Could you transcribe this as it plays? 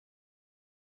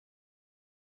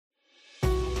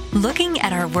Looking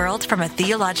at our world from a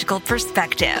theological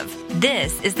perspective.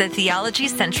 This is the Theology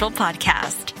Central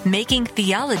Podcast, making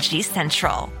theology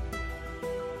central.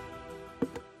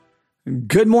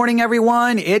 Good morning,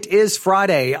 everyone. It is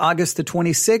Friday, August the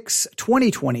 26th,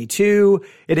 2022.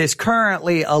 It is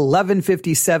currently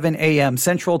 11:57 a.m.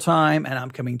 Central Time, and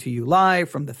I'm coming to you live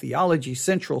from the Theology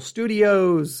Central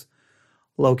Studios,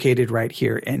 located right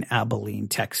here in Abilene,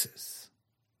 Texas.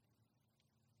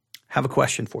 Have a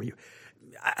question for you.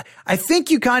 I think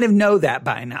you kind of know that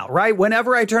by now, right?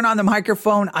 Whenever I turn on the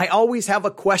microphone, I always have a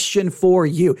question for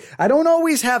you. I don't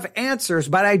always have answers,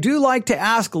 but I do like to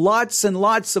ask lots and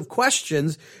lots of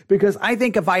questions because I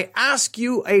think if I ask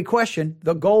you a question,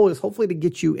 the goal is hopefully to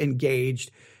get you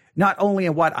engaged, not only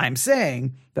in what I'm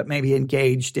saying, but maybe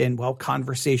engaged in,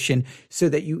 conversation so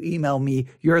that you email me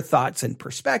your thoughts and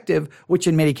perspective, which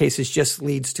in many cases just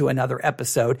leads to another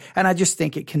episode. And I just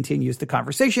think it continues the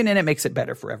conversation and it makes it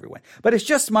better for everyone. But it's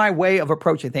just my way of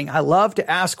approaching things. I love to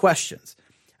ask questions.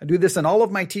 I do this in all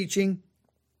of my teaching.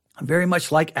 I very much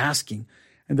like asking.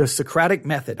 And the Socratic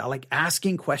method, I like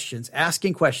asking questions.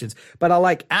 But I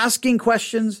like asking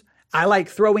questions. I like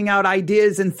throwing out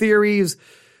ideas and theories,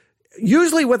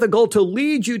 usually with a goal to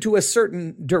lead you to a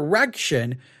certain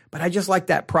direction, but I just like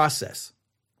that process.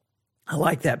 I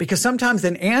like that because sometimes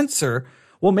an answer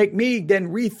will make me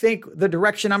then rethink the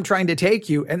direction I'm trying to take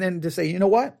you and then to say, you know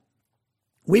what?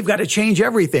 We've got to change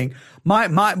everything.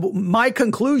 My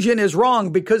conclusion is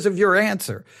wrong because of your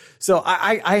answer. So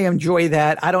I enjoy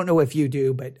that. I don't know if you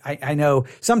do, but I know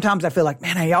sometimes I feel like,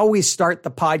 man, I always start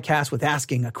the podcast with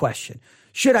asking a question.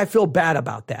 Should I feel bad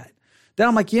about that? Then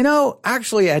I'm like,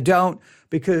 actually I don't,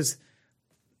 because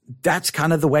that's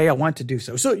kind of the way I want to do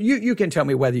so. So you can tell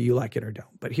me whether you like it or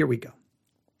don't, but here we go.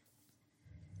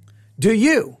 Do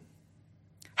you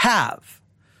have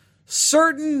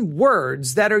certain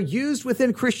words that are used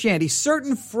within Christianity,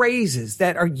 certain phrases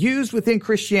that are used within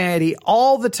Christianity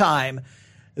all the time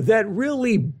that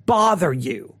really bother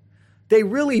you? They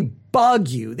really bug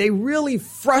you. They really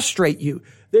frustrate you.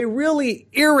 They really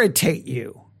irritate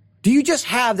you. Do you just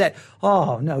have that,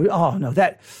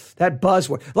 that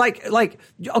buzzword? Like,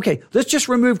 okay, let's just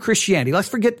remove Christianity. Let's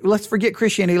forget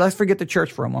Christianity. Let's forget the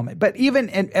church for a moment. But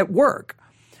even at work,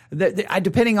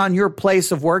 depending on your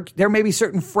place of work, there may be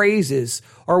certain phrases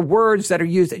or words that are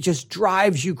used that just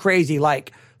drives you crazy.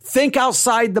 Like, think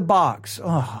outside the box.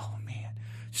 Oh,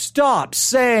 stop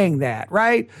saying that,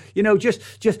 right? Just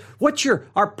what's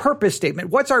our purpose statement?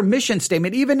 What's our mission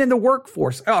statement? Even in the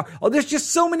workforce. There's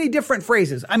just so many different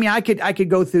phrases. I mean, I could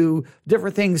go through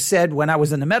different things said when I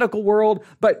was in the medical world,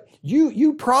 but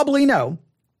you probably know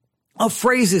of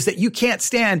phrases that you can't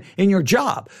stand in your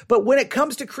job. But when it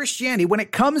comes to Christianity, when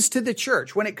it comes to the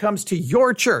church, when it comes to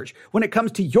your church, when it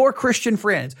comes to your Christian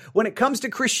friends, when it comes to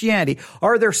Christianity,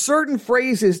 are there certain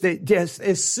phrases that just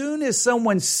as soon as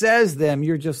someone says them,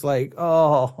 you're just like,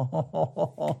 stop.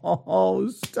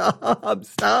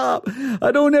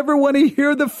 I don't ever want to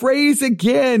hear the phrase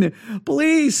again.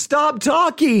 Please stop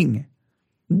talking.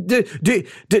 Do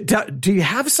you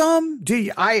have some?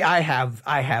 I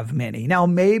have many. Now,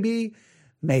 maybe,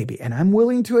 and I'm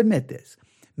willing to admit this,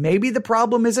 maybe the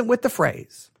problem isn't with the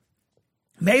phrase.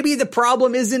 Maybe the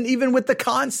problem isn't even with the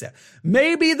concept.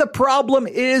 Maybe the problem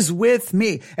is with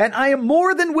me. And I am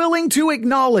more than willing to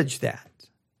acknowledge that.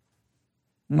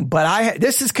 But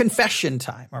this is confession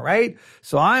time, all right?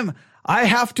 So I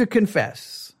have to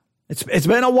confess. It's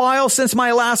been a while since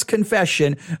my last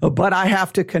confession, but I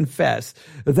have to confess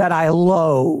that I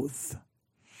loathe,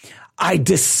 I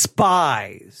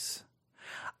despise,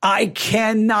 I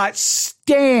cannot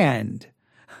stand,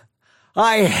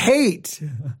 I hate,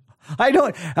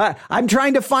 I'm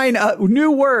trying to find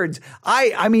new words.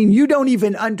 I mean, you don't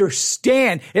even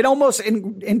understand. It almost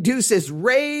induces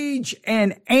rage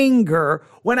and anger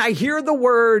when I hear the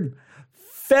word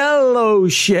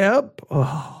fellowship.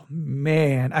 Oh,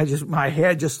 man, my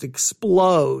head just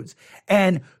explodes.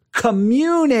 And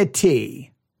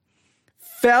community,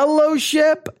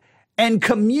 fellowship and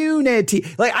community.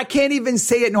 Like, I can't even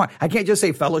say it. No, I can't just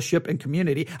say fellowship and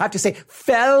community. I have to say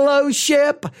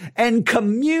fellowship and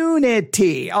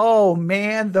community. Oh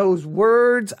man, those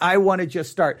words, I want to just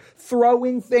start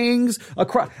throwing things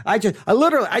across. No.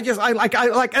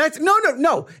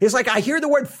 It's like I hear the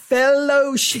word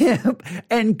fellowship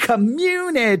and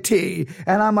community.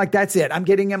 And I'm like, that's it. I'm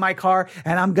getting in my car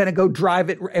and I'm going to go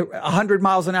drive it 100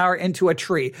 miles an hour into a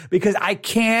tree because I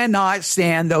cannot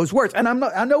stand those words. And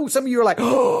I know some of you are like,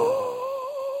 oh,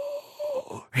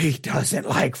 he doesn't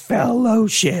like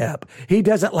fellowship. He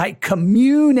doesn't like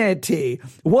community.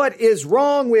 What is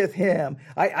wrong with him?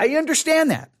 I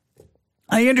understand that.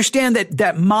 I understand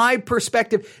that my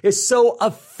perspective is so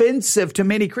offensive to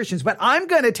many Christians, but I'm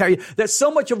going to tell you that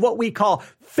so much of what we call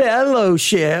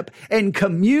fellowship and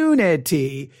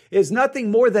community is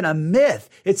nothing more than a myth.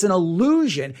 It's an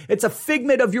illusion. It's a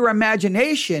figment of your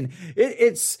imagination.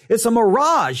 It's a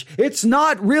mirage. It's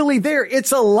not really there.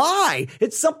 It's a lie.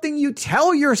 It's something you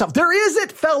tell yourself. There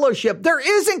isn't fellowship. There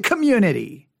isn't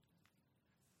community.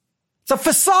 It's a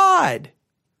facade.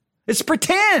 It's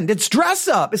pretend. It's dress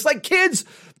up. It's like kids,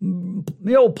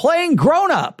 playing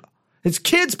grown up. It's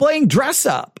kids playing dress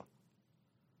up.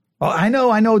 Well, I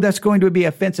know that's going to be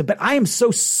offensive, but I am so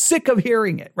sick of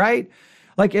hearing it, right?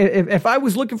 Like if I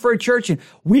was looking for a church and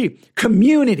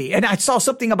community and I saw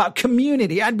something about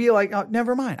community, I'd be like, oh,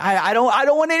 never mind. I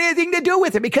don't want anything to do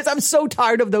with it because I'm so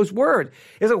tired of those words.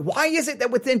 It's like, why is it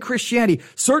that within Christianity,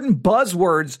 certain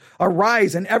buzzwords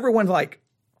arise and everyone's like,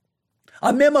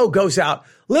 a memo goes out.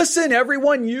 Listen,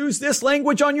 everyone use this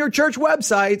language on your church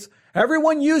websites.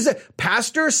 Everyone use it.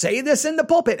 Pastors say this in the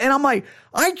pulpit. And I'm like,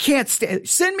 I can't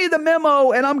send me the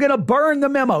memo and I'm going to burn the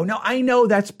memo. Now, I know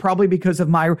that's probably because of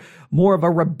my more of a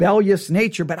rebellious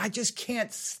nature, but I just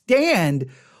can't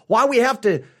stand why we have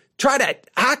to try to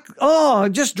act. Oh,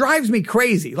 it just drives me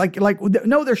crazy.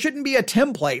 No, there shouldn't be a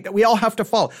template that we all have to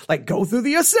follow. Like, go through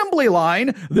the assembly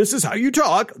line. This is how you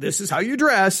talk. This is how you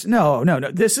dress. No.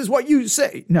 This is what you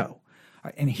say. No. All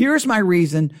right, and here's my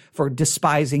reason for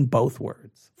despising both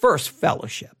words. First,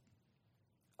 fellowship.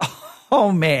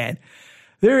 Oh man,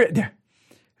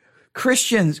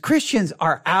 Christians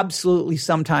are absolutely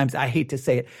sometimes, I hate to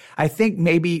say it, I think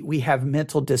maybe we have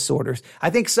mental disorders. I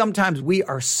think sometimes we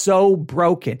are so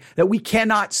broken that we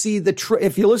cannot see the truth.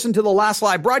 If you listen to the last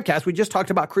live broadcast, we just talked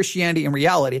about Christianity and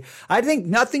reality. I think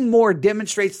nothing more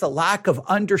demonstrates the lack of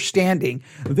understanding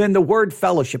than the word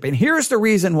fellowship. And here's the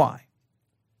reason why.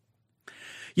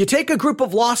 You take a group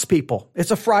of lost people. It's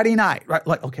a Friday night, right?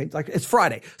 Like it's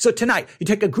Friday. So tonight you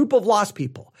take a group of lost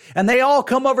people and they all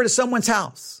come over to someone's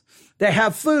house. They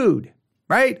have food,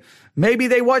 right? Maybe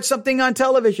they watch something on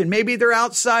television. Maybe they're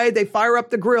outside. They fire up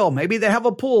the grill. Maybe they have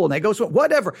a pool and they go swim,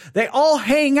 whatever. They all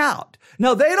hang out.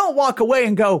 Now they don't walk away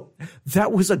and go,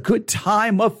 that was a good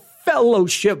time of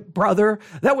fellowship, brother.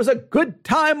 That was a good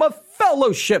time of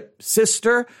fellowship,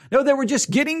 sister. No, they were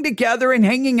just getting together and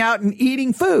hanging out and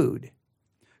eating food.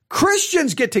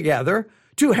 Christians get together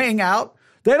to hang out.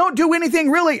 They don't do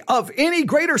anything really of any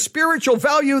greater spiritual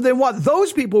value than what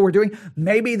those people were doing.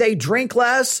 Maybe they drink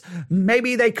less.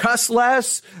 Maybe they cuss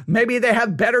less. Maybe they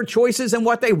have better choices in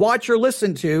what they watch or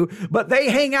listen to, but they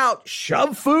hang out,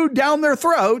 shove food down their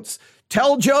throats,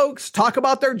 tell jokes, talk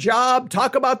about their job,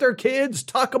 talk about their kids,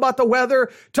 talk about the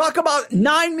weather, talk about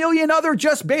 9 million other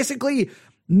just basically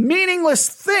meaningless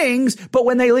things. But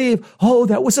when they leave, oh,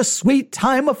 that was a sweet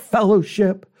time of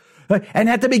fellowship. And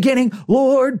at the beginning,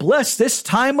 Lord, bless this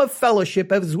time of fellowship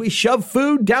as we shove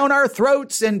food down our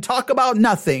throats and talk about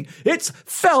nothing. It's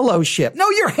fellowship. No,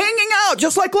 you're hanging out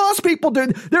just like lost people do.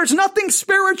 There's nothing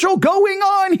spiritual going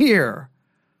on here.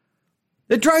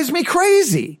 It drives me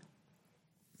crazy.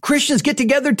 Christians get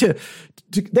together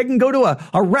they can go to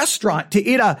a restaurant to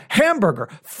eat a hamburger.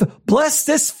 Bless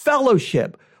this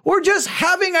fellowship. We're just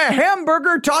having a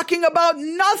hamburger talking about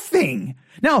nothing.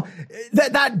 Now,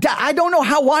 that I don't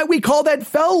know why we call that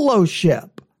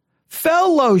fellowship.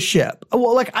 Fellowship.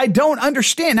 Well, I don't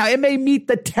understand. Now, it may meet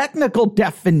the technical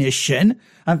definition.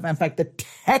 In fact, the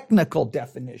technical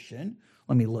definition.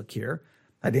 Let me look here.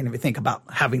 I didn't even think about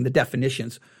having the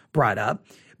definitions brought up.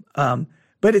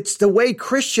 But it's the way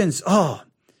Christians,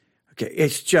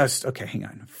 it's just, hang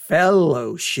on.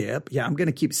 Fellowship. Yeah, I'm going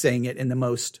to keep saying it in the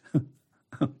most...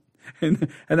 in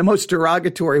the most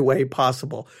derogatory way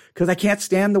possible, because I can't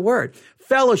stand the word.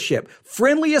 Fellowship,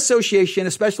 friendly association,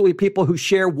 especially people who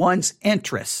share one's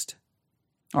interest.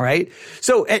 All right.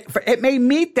 So it may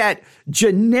meet that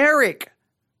generic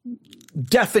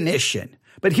definition,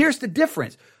 but here's the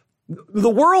difference. The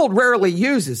world rarely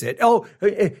uses it.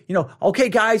 Okay,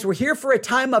 guys, we're here for a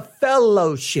time of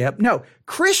fellowship. No,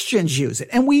 Christians use it.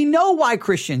 And we know why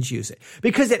Christians use it,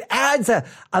 because it adds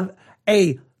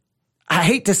I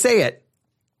hate to say it.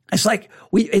 It's like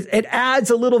it adds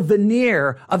a little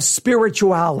veneer of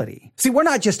spirituality. See, we're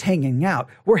not just hanging out.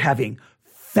 We're having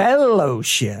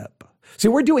fellowship. See,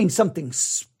 we're doing something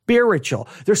spiritual.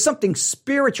 There's something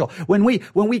spiritual. When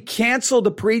we cancel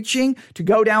the preaching to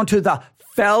go down to the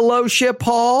fellowship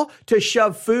hall to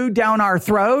shove food down our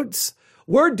throats,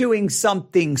 We're doing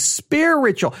something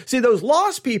spiritual. See, those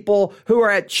lost people who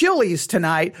are at Chili's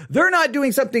tonight, they're not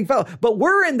doing something but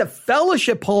we're in the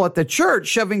fellowship hall at the church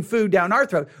shoving food down our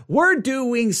throat. We're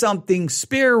doing something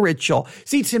spiritual.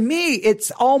 See, to me,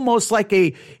 it's almost like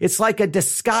it's like a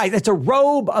disguise. It's a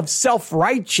robe of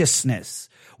self-righteousness.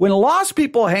 When lost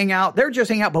people hang out, they're just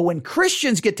hanging out. But when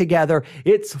Christians get together,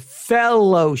 it's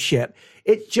fellowship.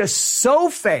 It's just so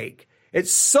fake.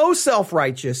 It's so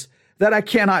self-righteous that I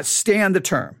cannot stand the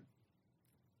term.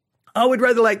 I would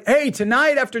rather hey,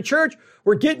 tonight after church,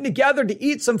 we're getting together to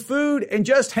eat some food and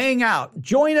just hang out.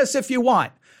 Join us if you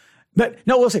want. But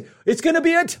no, we'll say, it's going to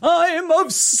be a time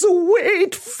of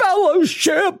sweet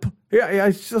fellowship. Yeah,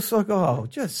 it's just like, oh,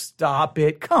 just stop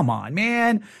it. Come on,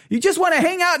 man. You just want to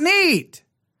hang out and eat.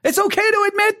 It's okay to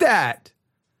admit that.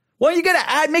 Well, you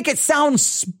got to make it sound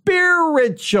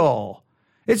spiritual.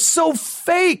 It's so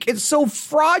fake. It's so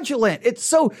fraudulent.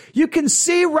 You can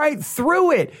see right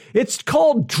through it. It's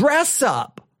called dress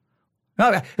up.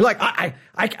 I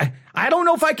don't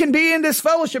know if I can be in this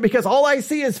fellowship because all I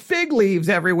see is fig leaves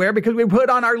everywhere because we put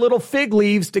on our little fig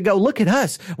leaves to go, look at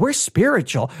us. We're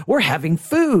spiritual. We're having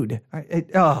food.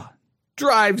 It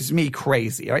drives me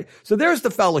crazy. Right? So there's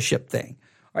the fellowship thing.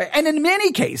 Right? And in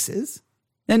many cases,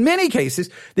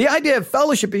 the idea of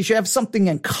fellowship is you have something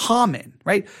in common,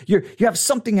 right? You have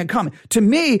something in common. To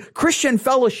me, Christian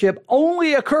fellowship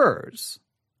only occurs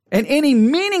in any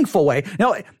meaningful way.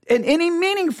 Now, in any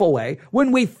meaningful way,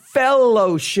 when we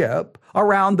fellowship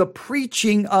around the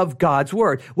preaching of God's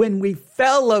word, when we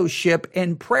fellowship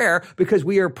in prayer because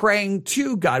we are praying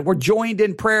to God, we're joined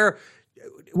in prayer.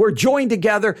 We're joined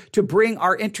together to bring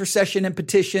our intercession and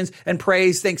petitions and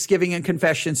praise, thanksgiving, and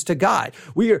confessions to God.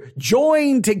 We are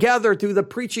joined together through the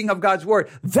preaching of God's word.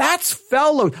 That's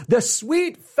The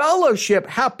sweet fellowship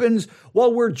happens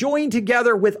while we're joined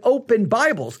together with open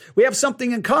Bibles. We have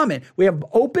something in common. We have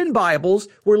open Bibles.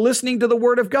 We're listening to the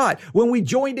word of God. When we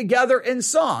join together in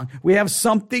song, we have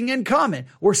something in common.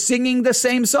 We're singing the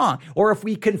same song. Or if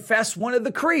we confess one of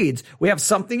the creeds, we have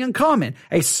something in common,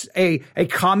 a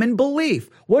common belief.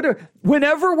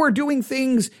 Whenever we're doing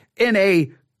things in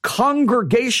a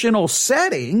congregational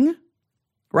setting,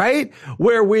 right,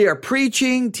 where we are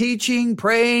preaching, teaching,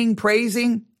 praying,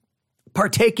 praising,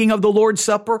 partaking of the Lord's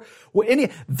Supper,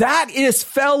 that is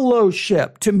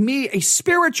fellowship. To me, a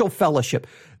spiritual fellowship.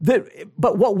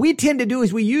 But what we tend to do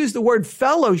is we use the word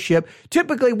fellowship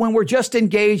typically when we're just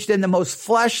engaged in the most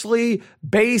fleshly,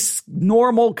 base,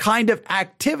 normal kind of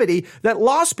activity that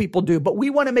lost people do. But we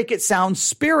want to make it sound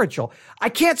spiritual. I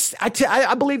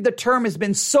believe the term has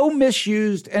been so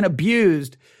misused and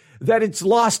abused that it's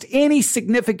lost any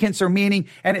significance or meaning,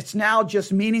 and it's now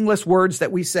just meaningless words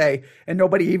that we say, and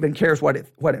nobody even cares what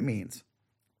it means.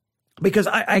 Because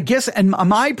I guess, and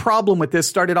my problem with this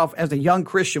started off as a young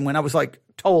Christian when I was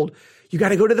told, you got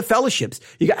to go to the fellowships.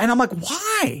 And I'm like,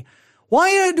 why?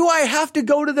 Why do I have to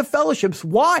go to the fellowships?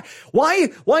 Why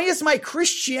is my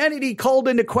Christianity called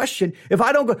into question if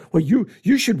I don't go? Well,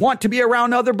 you should want to be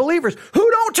around other believers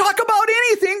who don't talk about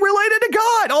anything related to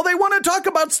God. All they want to talk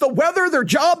about is the weather, their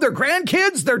job, their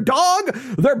grandkids, their dog,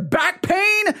 their back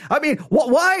pain. I mean,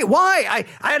 why?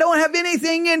 I don't have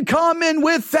anything in common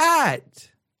with that.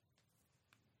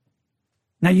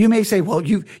 Now you may say, well,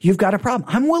 you've got a problem.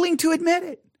 I'm willing to admit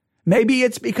it. Maybe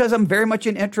it's because I'm very much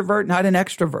an introvert, not an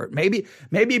extrovert.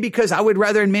 Maybe because I would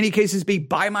rather in many cases be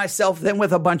by myself than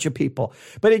with a bunch of people.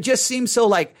 But it just seems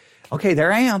so okay,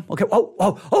 there I am. Okay.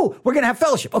 Oh, we're going to have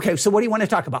fellowship. Okay. So what do you want to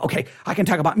talk about? Okay. I can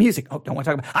talk about music. Oh, don't want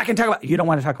to talk about, I can talk about, you don't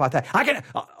want to talk about that.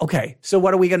 Okay. So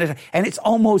what are we going to, and it's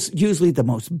almost usually the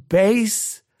most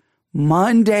base,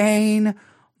 mundane,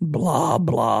 blah,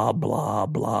 blah, blah,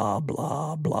 blah,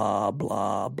 blah, blah,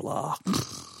 blah, blah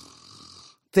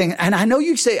thing. And I know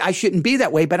you say I shouldn't be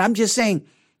that way, but I'm just saying,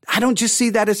 I don't just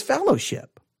see that as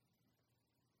fellowship.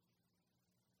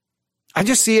 I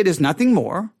just see it as nothing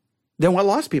more than what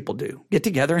lost people do. Get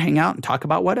together, hang out, and talk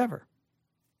about whatever.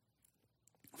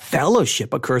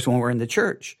 Fellowship occurs when we're in the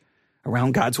church,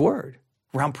 around God's word,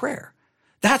 around prayer.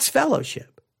 That's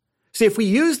fellowship. See, if we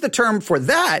use the term for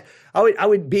that, I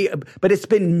would be, but it's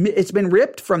been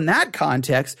ripped from that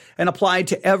context and applied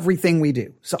to everything we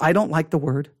do. So I don't like the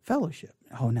word fellowship.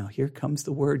 Oh, now here comes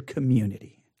the word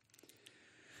community.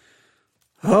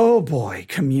 Oh boy,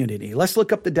 community. Let's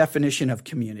look up the definition of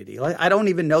community. I don't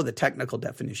even know the technical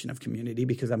definition of community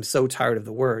because I'm so tired of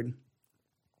the word.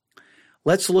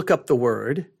 Let's look up the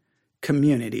word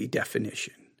community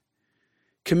definition.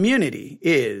 Community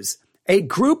is a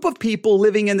group of people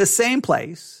living in the same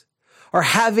place or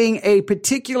having a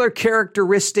particular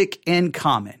characteristic in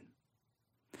common.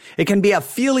 It can be a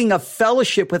feeling of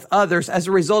fellowship with others as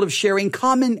a result of sharing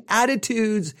common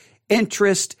attitudes,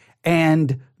 interests,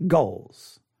 and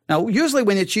goals. Now, usually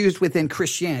when it's used within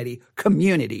Christianity,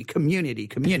 community,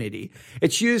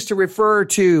 it's used to refer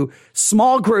to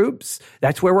small groups.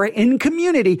 That's where we're in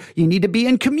community. You need to be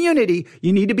in community.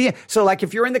 So like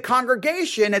if you're in the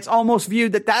congregation, it's almost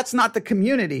viewed that that's not the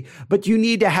community, but you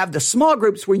need to have the small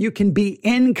groups where you can be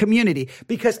in community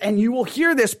and you will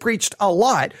hear this preached a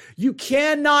lot. You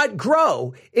cannot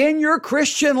grow in your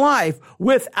Christian life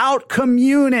without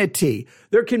community.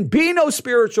 There can be no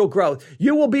spiritual growth.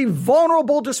 You will be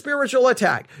vulnerable to spiritual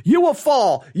attack. You will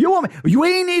fall.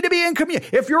 We need to be in community.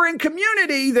 If you're in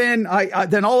community, then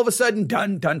all of a sudden,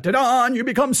 you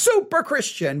become super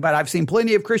Christian. But I've seen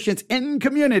plenty of Christians in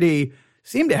community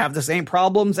seem to have the same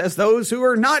problems as those who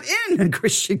are not in a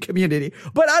Christian community.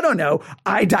 But I don't know.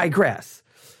 I digress.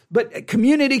 But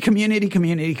community.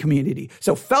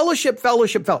 So fellowship.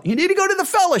 You need to go to the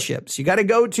fellowships. You got to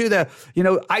go to the,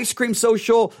 ice cream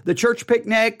social, the church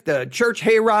picnic, the church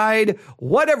hayride,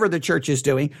 whatever the church is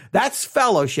doing. That's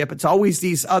fellowship. It's always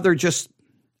these other just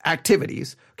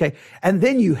activities. Okay. And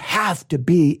then you have to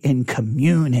be in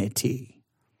community.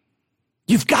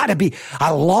 You've got to be,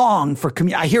 I long for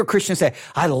community. I hear Christians say,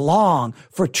 I long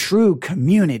for true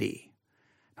community.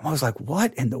 And I was like,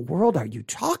 what in the world are you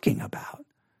talking about?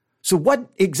 So what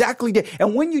exactly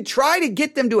and when you try to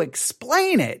get them to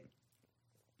explain it,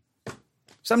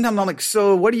 sometimes I'm like,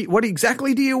 so what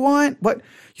exactly do you want?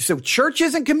 So church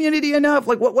isn't community enough?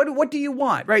 Like what do you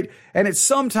want? Right. And it's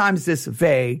sometimes this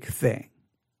vague thing.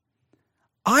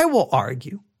 I will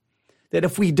argue that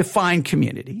if we define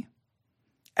community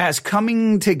as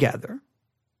coming together,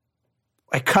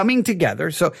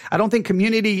 so I don't think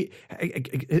community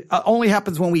only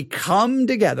happens when we come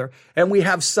together and we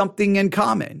have something in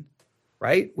common,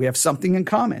 right? We have something in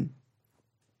common.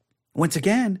 Once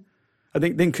again, I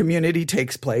think then community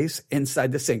takes place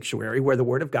inside the sanctuary where the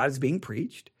word of God is being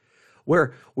preached,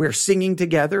 where we're singing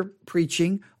together,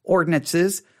 preaching,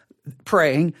 ordinances,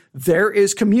 praying. There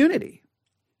is community.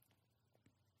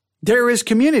 There is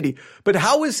community. But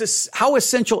how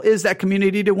essential is that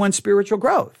community to one's spiritual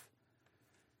growth?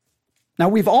 Now,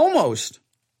 we've almost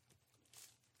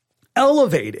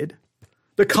elevated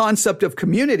the concept of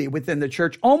community within the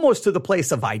church almost to the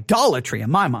place of idolatry in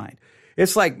my mind.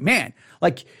 It's like, man,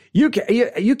 like you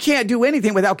can't do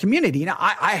anything without community. Now,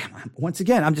 once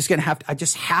again, I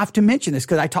just have to mention this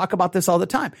because I talk about this all the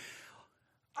time.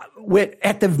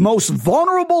 At the most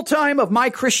vulnerable time of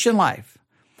my Christian life,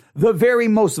 the very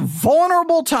most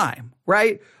vulnerable time,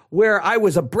 right, where I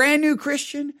was a brand new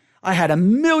Christian, I had a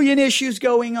million issues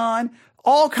going on,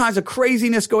 all kinds of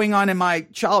craziness going on in my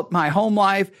home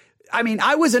life. I mean,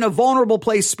 I was in a vulnerable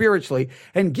place spiritually.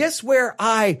 And guess where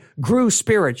I grew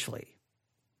spiritually?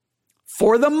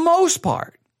 For the most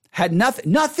part, had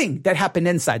nothing that happened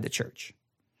inside the church.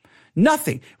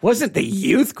 Nothing. It wasn't the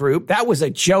youth group. That was a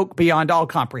joke beyond all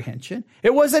comprehension.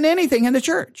 It wasn't anything in the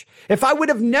church. If I would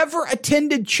have never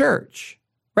attended church,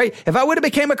 right? If I would have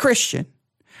became a Christian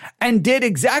and did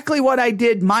exactly what I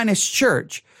did minus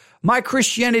church, my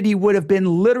Christianity would have been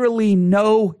literally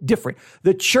no different.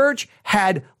 The church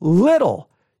had little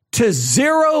to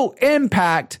zero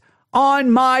impact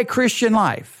on my Christian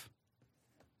life.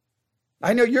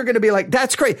 I know you're going to be like,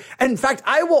 that's great. And in fact,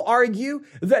 I will argue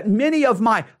that many of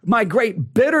my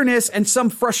great bitterness and some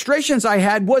frustrations I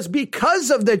had was because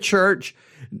of the church.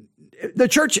 The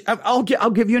church, I'll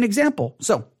give you an example.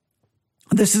 So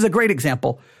this is a great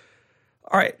example.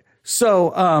 All right.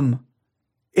 So,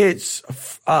 it's,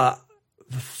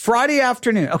 Friday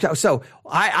afternoon. Okay. So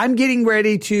I'm getting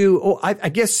ready to, I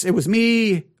guess it was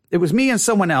me and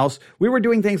someone else. We were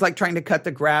doing things like trying to cut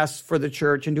the grass for the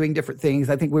church and doing different things.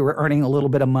 I think we were earning a little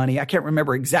bit of money. I can't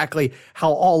remember exactly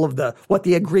how what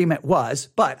the agreement was,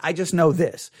 but I just know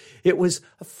this. It was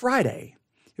a Friday.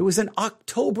 It was an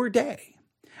October day.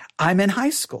 I'm in high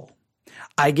school.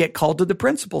 I get called to the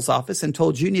principal's office and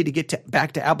told you need to get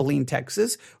back to Abilene,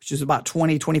 Texas, which is about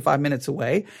 25 minutes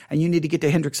away. And you need to get to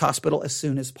Hendricks Hospital as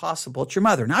soon as possible. It's your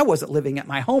mother. And I wasn't living at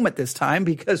my home at this time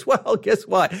because, well, guess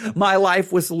what? My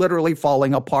life was literally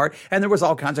falling apart and there was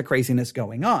all kinds of craziness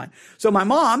going on. So my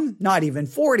mom, not even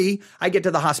 40, I get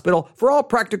to the hospital. For all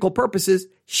practical purposes,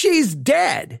 she's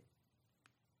dead.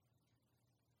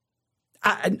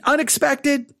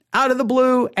 Unexpected. Out of the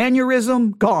blue,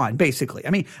 aneurysm, gone, basically. I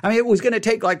mean, it was going to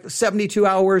take like 72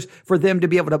 hours for them to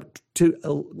be able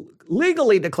to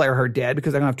legally declare her dead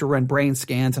because they're going to have to run brain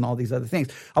scans and all these other things.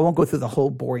 I won't go through the whole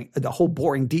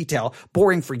boring detail.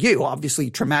 Boring for you, obviously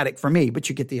traumatic for me, but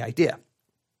you get the idea.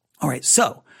 All right.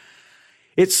 So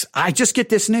I just get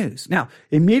this news. Now,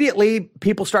 immediately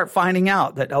people start finding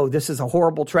out that, oh, this is a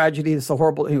horrible tragedy. This is a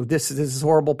horrible, this is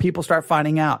horrible. People start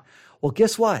finding out. Well,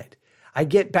 guess what? I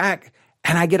get back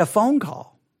and I get a phone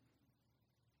call.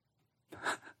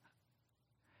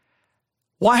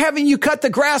 Why haven't you cut the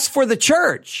grass for the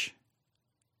church?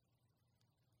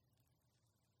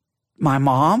 My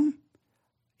mom?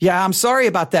 Yeah, I'm sorry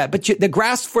about that, but the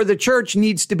grass for the church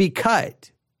needs to be cut.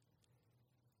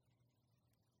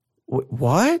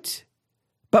 What?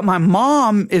 But my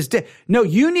mom is dead. No,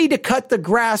 you need to cut the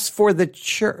grass for the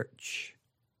church.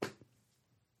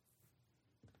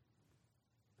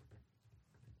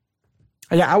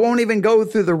 Yeah, I won't even go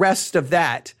through the rest of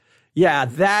that. Yeah,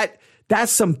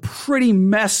 that's some pretty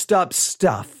messed up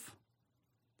stuff.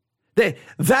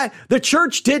 The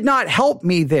church did not help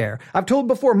me there. I've told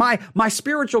before, my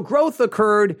spiritual growth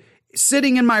occurred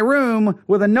sitting in my room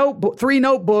with a notebook, 3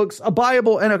 notebooks, a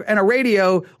Bible, and a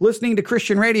radio, listening to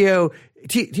Christian radio.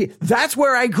 That's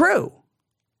where I grew.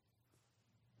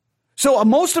 So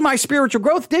most of my spiritual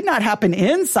growth did not happen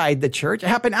inside the church. It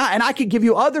happened out. And I could give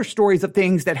you other stories of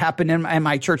things that happened in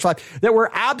my church life that were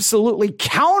absolutely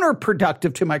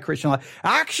counterproductive to my Christian life,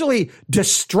 actually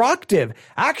destructive,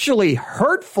 actually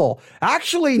hurtful,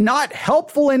 actually not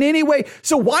helpful in any way.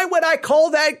 So why would I call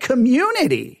that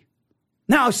community?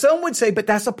 Now, some would say, but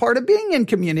that's a part of being in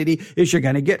community is you're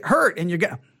going to get hurt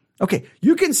and okay,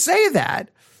 you can say that,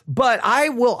 but I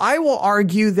will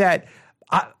argue that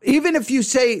even if you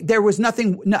say there was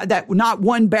nothing, that not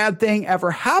one bad thing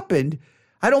ever happened,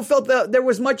 I don't feel that there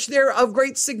was much there of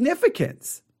great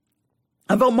significance.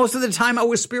 I felt most of the time I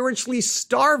was spiritually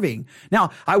starving.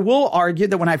 Now, I will argue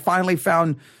that when I finally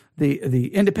found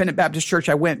the independent Baptist church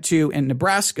I went to in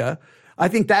Nebraska, I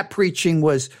think that preaching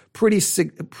was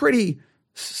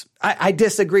I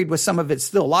disagreed with some of its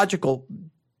theological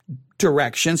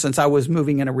direction, since I was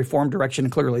moving in a reformed direction,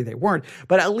 and clearly they weren't.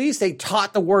 But at least they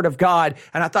taught the word of God,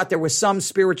 and I thought there was some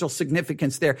spiritual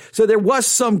significance there. So there was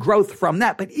some growth from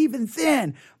that. But even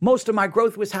then, most of my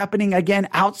growth was happening again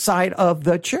outside of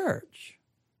the church.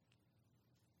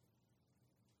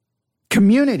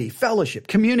 Community, fellowship,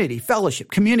 community, fellowship,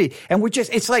 community. And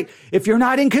it's like, if you're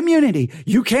not in community,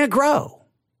 you can't grow.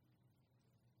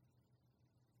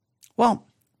 Well,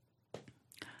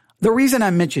 the reason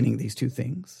I'm mentioning these two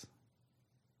things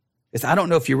is, I don't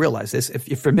know if you realize this, if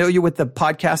you're familiar with the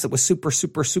podcast that was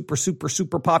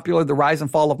super popular, The Rise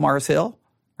and Fall of Mars Hill,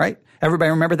 right?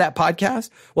 Everybody remember that podcast?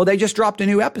 Well, they just dropped a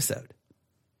new episode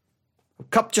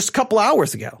just a couple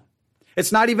hours ago.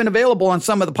 It's not even available on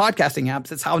some of the podcasting apps.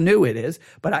 That's how new it is.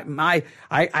 But I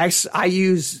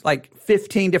use like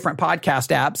 15 different podcast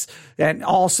apps and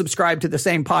all subscribe to the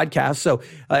same podcast. So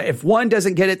if one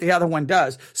doesn't get it, the other one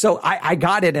does. So I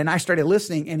got it and I started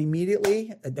listening, and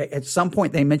immediately at some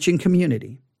point they mentioned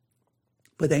community,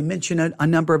 but they mention a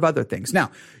number of other things.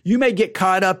 Now, you may get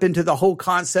caught up into the whole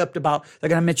concept about, they're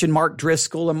going to mention Mark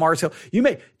Driscoll and Mars Hill.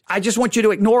 I just want you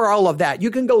to ignore all of that.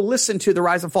 You can go listen to The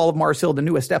Rise and Fall of Mars Hill, the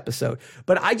newest episode.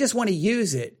 But I just want to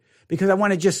use it because I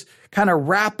want to just kind of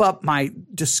wrap up my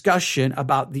discussion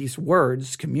about these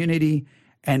words, community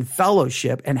and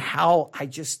fellowship, and how I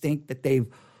just think that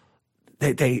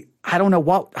I don't know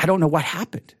what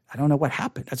happened. I don't know what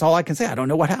happened. That's all I can say. I don't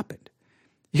know what happened.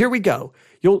 Here we go.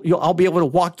 I'll be able to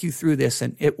walk you through this,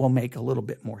 and it will make a little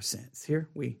bit more sense. Here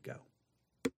we go.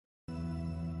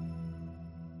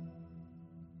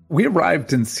 We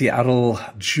arrived in Seattle,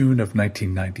 June of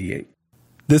 1998.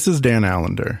 This is Dan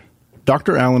Allender.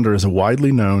 Dr. Allender is a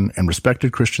widely known and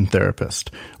respected Christian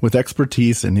therapist with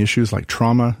expertise in issues like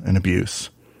trauma and abuse.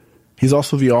 He's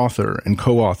also the author and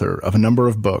co-author of a number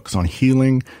of books on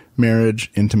healing, marriage,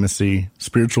 intimacy,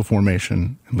 spiritual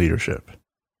formation, and leadership.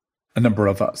 A number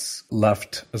of us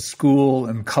left a school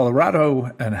in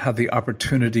Colorado and had the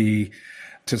opportunity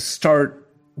to start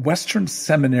Western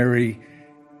Seminary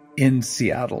in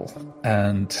Seattle.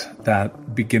 And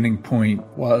that beginning point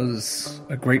was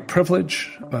a great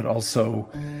privilege, but also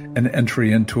an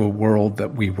entry into a world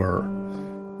that we were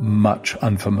much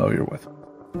unfamiliar with.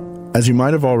 As you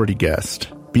might have already guessed,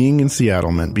 being in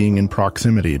Seattle meant being in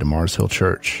proximity to Mars Hill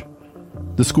Church.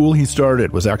 The school he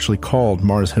started was actually called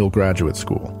Mars Hill Graduate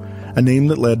School, a name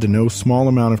that led to no small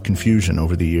amount of confusion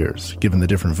over the years, given the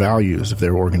different values of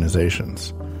their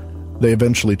organizations. They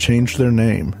eventually changed their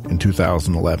name in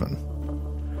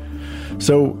 2011.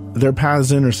 So their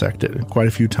paths intersected quite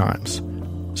a few times,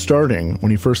 starting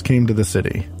when he first came to the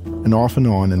city, and off and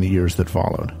on in the years that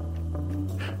followed.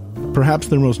 Perhaps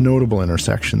their most notable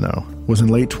intersection, though, was in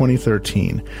late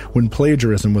 2013, when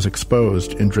plagiarism was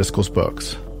exposed in Driscoll's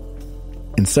books.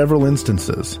 In several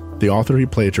instances, the author he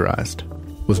plagiarized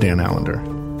was Dan Allender.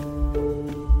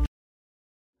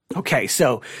 Okay,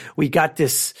 so we got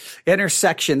this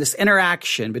intersection, this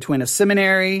interaction between a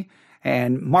seminary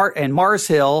and Mars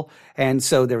Hill. And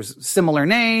so there's similar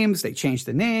names. They changed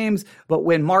the names. But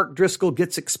when Mark Driscoll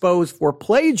gets exposed for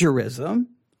plagiarism,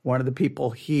 one of the people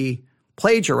he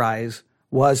plagiarized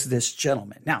was this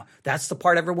gentleman. Now, that's the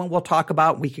part everyone will talk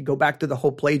about. We could go back to the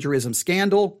whole plagiarism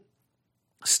scandal.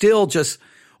 Still just,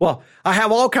 well, I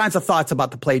have all kinds of thoughts about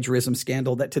the plagiarism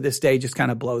scandal that to this day just kind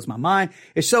of blows my mind.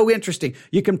 It's so interesting.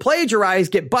 You can plagiarize,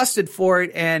 get busted for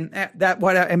it, and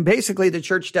basically the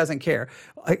church doesn't care.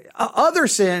 Other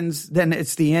sins, then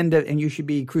it's the end of, and you should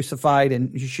be crucified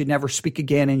and you should never speak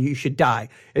again and you should die.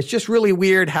 It's just really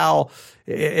weird how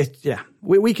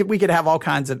we could have all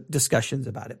kinds of discussions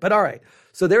about it. But all right.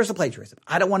 So there's the plagiarism.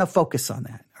 I don't want to focus on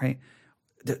that. Right?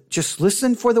 Just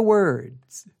listen for the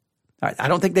words. I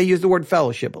don't think they use the word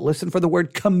fellowship, but listen for the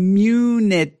word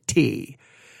community.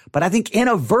 But I think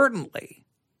inadvertently,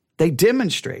 they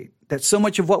demonstrate that so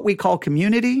much of what we call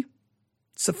community,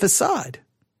 it's a facade.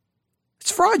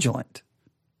 It's fraudulent.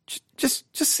 Just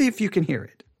see if you can hear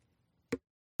it.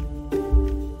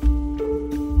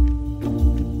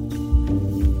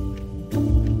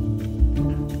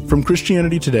 From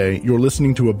Christianity Today, you're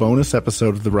listening to a bonus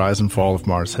episode of The Rise and Fall of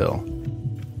Mars Hill.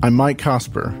 I'm Mike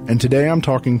Cosper, and today I'm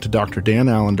talking to Dr. Dan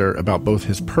Allender about both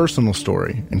his personal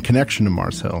story and connection to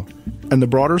Mars Hill, and the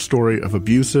broader story of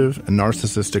abusive and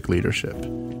narcissistic leadership,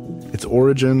 its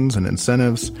origins and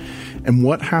incentives, and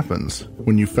what happens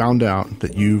when you found out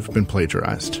that you've been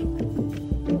plagiarized.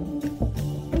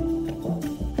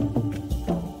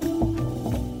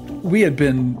 We had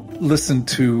been listened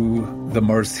to the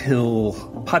Mars Hill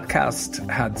podcast,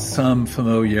 had some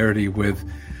familiarity with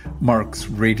Mark's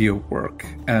radio work,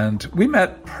 and we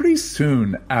met pretty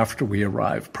soon after we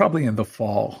arrived, probably in the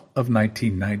fall of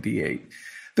 1998.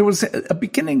 There was a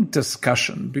beginning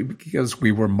discussion because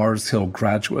we were Mars Hill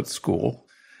Graduate School,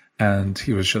 and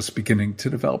he was just beginning to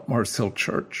develop Mars Hill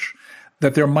Church,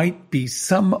 that there might be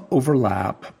some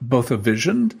overlap, both of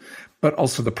vision, but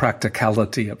also the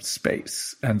practicality of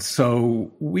space. And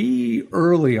so we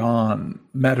early on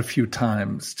met a few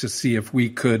times to see if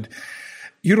we could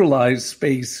utilize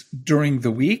space during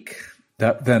the week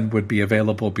that then would be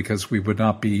available because we would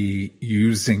not be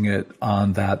using it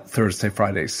on that Thursday,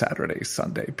 Friday, Saturday,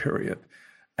 Sunday period.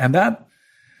 And that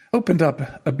opened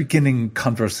up a beginning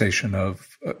conversation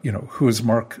of, who is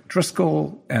Mark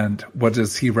Driscoll and what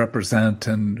does he represent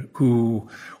and who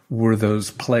were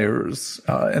those players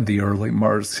in the early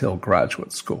Mars Hill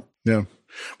Graduate School. Yeah.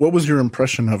 What was your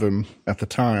impression of him at the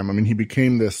time? I mean, he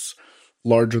became this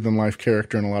larger-than-life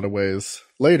character in a lot of ways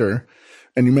later.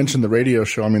 And you mentioned the radio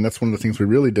show. I mean, that's one of the things we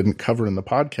really didn't cover in the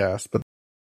podcast. But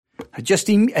I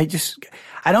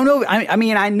don't know. I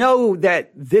mean, I know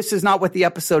that this is not what the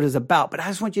episode is about, but I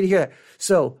just want you to hear that.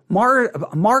 So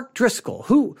Mark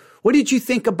Driscoll, what did you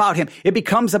think about him? It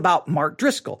becomes about Mark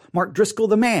Driscoll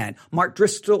the man, Mark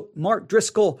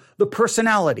Driscoll the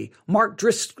personality, Mark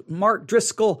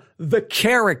Driscoll the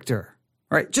character.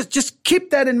 All right, just keep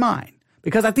that in mind.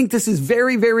 Because I think this is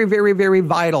very, very, very, very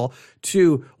vital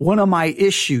to one of my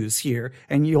issues here,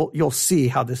 and you'll see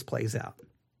how this plays out.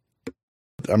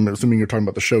 I'm assuming you're talking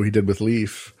about the show he did with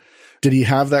Leaf. Did he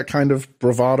have that kind of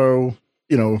bravado,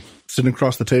 sitting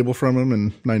across the table from him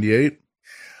in 98?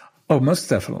 Oh, most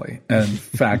definitely. And in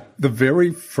fact, the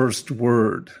very first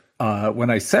word,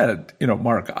 when I said,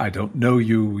 Mark, I don't know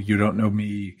you, you don't know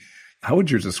me, how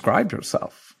would you describe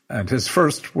yourself? And his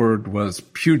first word was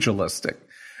pugilistic.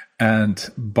 And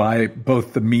by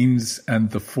both the means and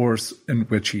the force in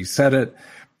which he said it,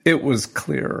 it was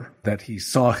clear that he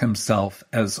saw himself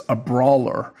as a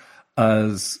brawler,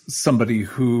 as somebody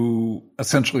who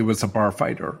essentially was a bar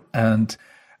fighter. And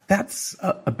that's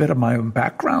a bit of my own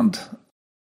background.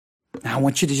 Now, I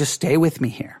want you to just stay with me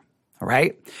here, all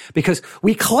right? Because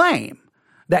we claim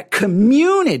that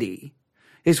community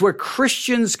is where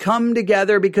Christians come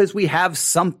together because we have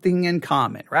something in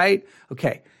common, right?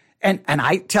 Okay. And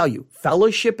I tell you,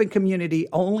 fellowship and community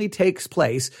only takes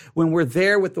place when we're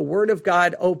there with the Word of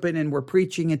God open and we're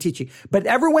preaching and teaching. But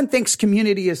everyone thinks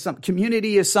community is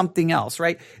something else,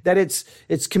 right? That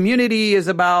it's community is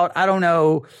about, I don't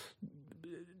know,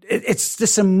 it's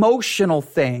this emotional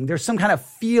thing. There's some kind of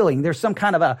feeling. There's some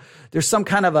kind of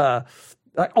a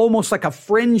almost like a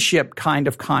friendship kind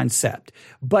of concept.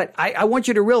 But I want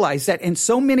you to realize that in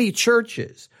so many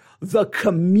churches, the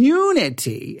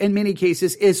community, in many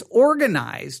cases, is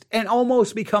organized and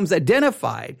almost becomes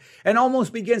identified and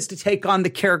almost begins to take on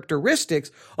the characteristics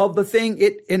of the thing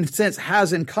it, in a sense,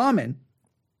 has in common.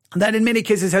 That in many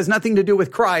cases has nothing to do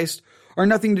with Christ or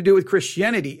nothing to do with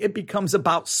Christianity. It becomes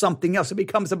about something else. It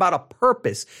becomes about a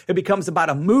purpose. It becomes about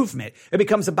a movement. It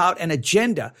becomes about an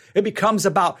agenda. It becomes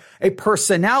about a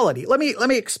personality. Let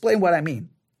me explain what I mean.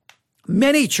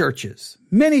 Many churches,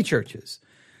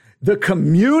 the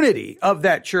community of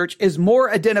that church is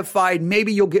more identified.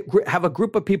 Maybe you'll have a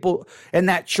group of people in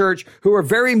that church who are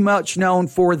very much known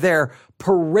for their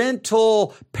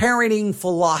parental parenting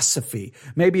philosophy.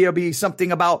 Maybe it'll be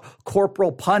something about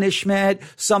corporal punishment,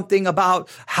 something about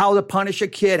how to punish a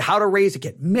kid, how to raise a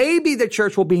kid. Maybe the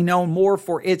church will be known more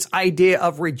for its idea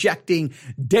of rejecting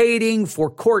dating for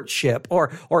courtship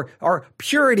or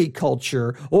purity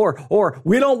culture or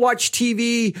we don't watch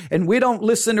TV and we don't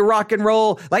listen to rock and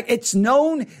roll. Like it's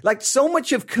known, like so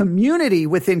much of community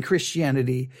within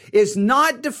Christianity is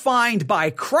not defined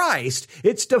by Christ.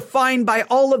 It's defined by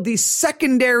all of these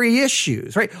secondary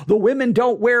issues, right? The women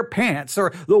don't wear pants,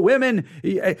 or the women,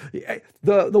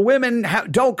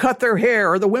 don't cut their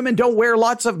hair, or the women don't wear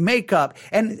lots of makeup,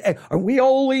 and we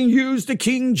only use the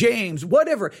King James,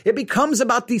 whatever. It becomes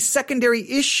about these secondary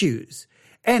issues.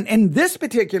 And in this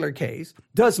particular case,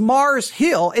 does Mars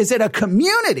Hill, is it a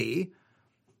community?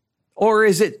 Or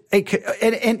is it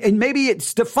and maybe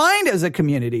it's defined as a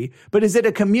community, but is it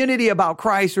a community about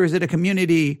Christ, or is it a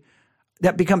community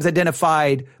that becomes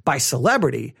identified by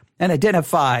celebrity and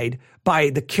identified by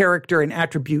the character and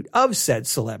attribute of said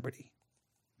celebrity?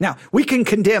 Now, we can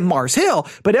condemn Mars Hill,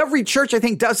 but every church, I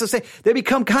think, does the same. They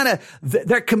become kind of,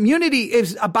 their community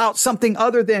is about something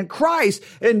other than Christ,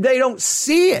 and they don't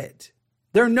see it.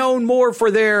 They're known more for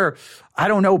their,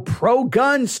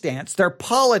 pro-gun stance, their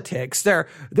politics, their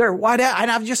whatever.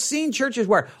 And I've just seen churches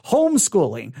where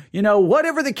homeschooling,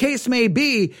 whatever the case may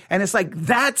be. And it's like,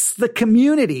 that's the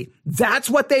community. That's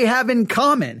what they have in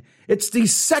common. It's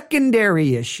these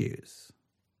secondary issues.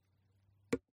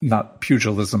 Not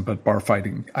pugilism, but bar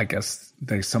fighting. I guess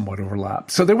they somewhat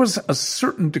overlap. So there was a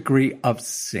certain degree of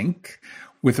sync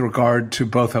with regard to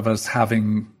both of us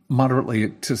having moderately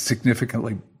to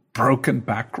significantly broken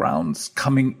backgrounds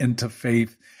coming into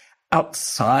faith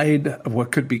outside of what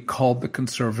could be called the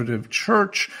conservative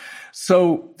church.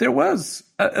 So there was,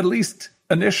 at least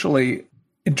initially,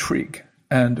 intrigue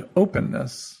and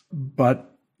openness.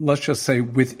 But let's just say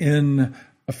within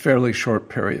a fairly short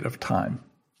period of time,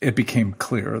 it became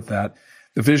clear that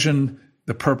the vision,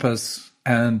 the purpose,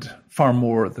 and far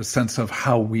more the sense of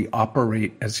how we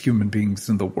operate as human beings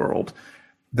in the world,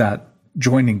 that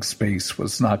joining space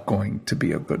was not going to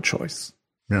be a good choice.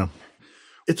 Yeah.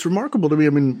 It's remarkable to me. I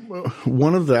mean,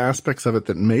 one of the aspects of it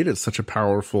that made it such a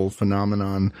powerful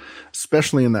phenomenon,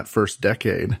 especially in that first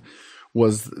decade,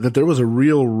 was that there was a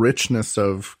real richness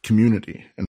of community.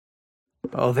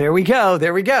 Oh, there we go.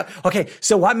 Okay,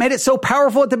 so what made it so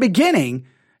powerful at the beginning?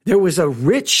 There was a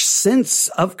rich sense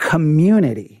of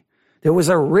community. There was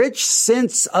a rich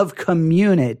sense of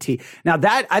community. Now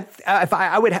that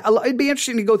it'd be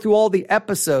interesting to go through all the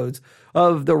episodes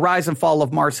of the Rise and Fall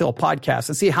of Mars Hill podcast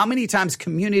and see how many times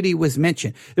community was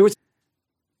mentioned.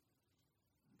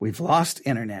 We've lost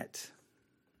internet.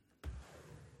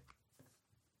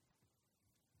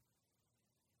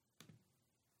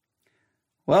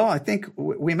 Well, I think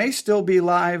we may still be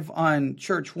live on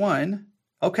Church One.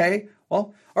 Okay.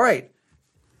 Well, all right.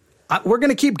 We're going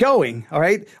to keep going. All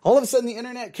right. All of a sudden the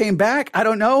internet came back. I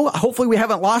don't know. Hopefully we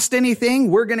haven't lost anything.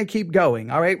 We're going to keep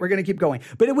going. All right. We're going to keep going.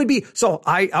 But it would be, so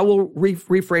I will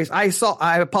rephrase.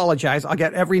 I apologize. I'll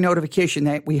get every notification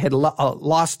that we had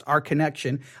lost our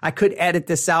connection. I could edit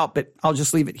this out, but I'll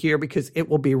just leave it here because it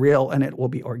will be real and it will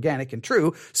be organic and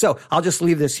true. So I'll just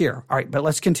leave this here. All right. But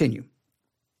let's continue.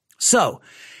 So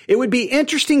it would be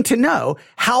interesting to know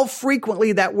how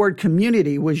frequently that word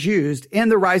community was used in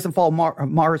the Rise and Fall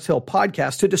Mars Hill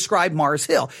podcast to describe Mars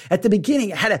Hill. At the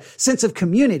beginning, it had a sense of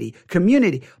community,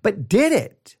 but did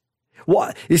it?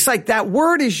 Well, it's like that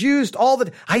word is used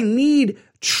I need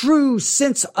true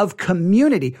sense of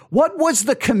community. What was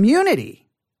the community?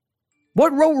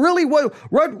 What really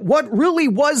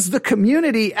was the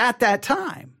community at that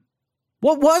time?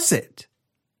 What was it?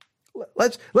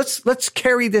 Let's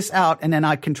carry this out, and then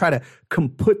I can try to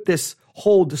put this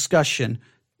whole discussion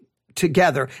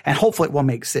together, and hopefully it will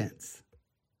make sense.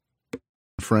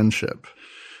 Friendship.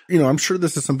 I'm sure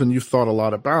this is something you've thought a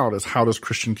lot about, is how does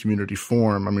Christian community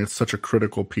form? I mean, it's such a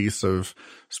critical piece of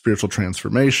spiritual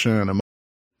transformation.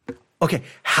 Okay,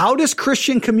 how does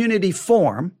Christian community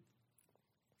form?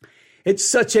 It's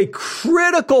such a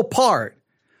critical part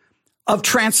of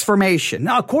transformation.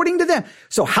 Now, according to them,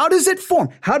 so how does it form?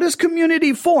 How does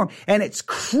community form? And it's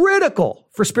critical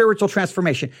for spiritual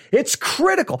transformation. It's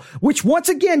critical, which once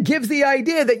again gives the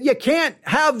idea that you can't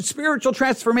have spiritual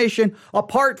transformation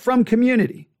apart from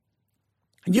community.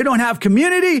 You don't have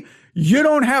community, you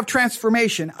don't have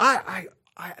transformation.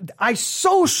 I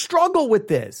so struggle with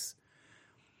this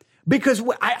because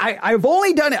I've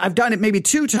only done it. I've done it maybe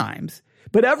 2 times,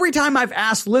 but every time I've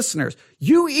asked listeners,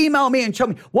 you email me and tell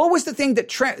me what was the thing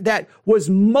that was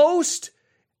most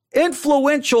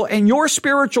influential in your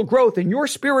spiritual growth and your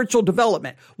spiritual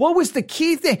development. What was the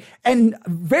key thing? And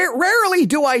very rarely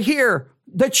do I hear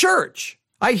the church.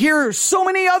 I hear so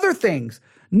many other things,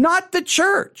 not the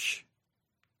church.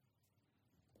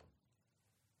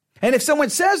 And if someone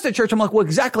says the church, I'm like, well,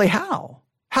 exactly how?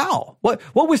 How? What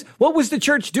was the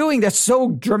church doing that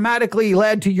so dramatically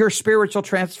led to your spiritual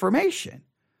transformation?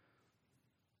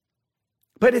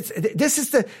 But this is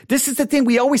the thing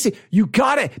we always say. You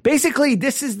got it. Basically,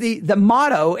 this is the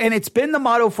motto, and it's been the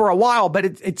motto for a while, but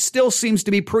it still seems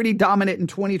to be pretty dominant in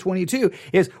 2022.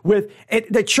 Is with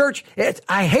the church.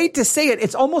 I hate to say it.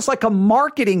 It's almost like a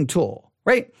marketing tool,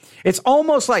 right? It's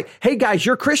almost like, hey guys,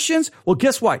 you're Christians. Well,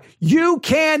 guess what? You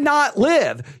cannot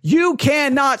live. You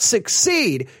cannot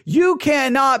succeed. You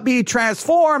cannot be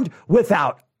transformed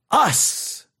without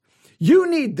us. You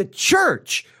need the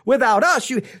church. Without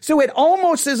us, so it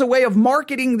almost is a way of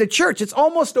marketing the church. It's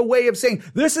almost a way of saying,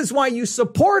 this is why you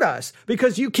support us,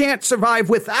 because you can't survive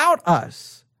without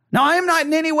us. Now, I am not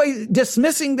in any way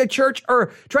dismissing the church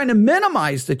or trying to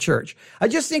minimize the church. I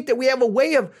just think that we have a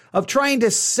way of trying to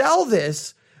sell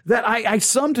this that I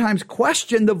sometimes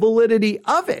question the validity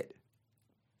of it.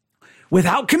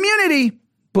 Without community,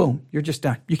 boom, you're just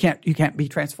done. You can't be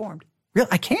transformed. Really?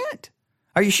 I can't.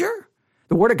 Are you sure?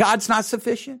 The word of God's not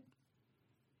sufficient?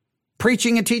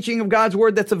 Preaching and teaching of God's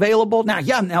word that's available.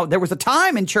 Now there was a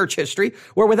time in church history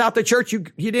where without the church, you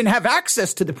didn't have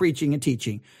access to the preaching and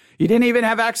teaching. You didn't even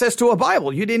have access to a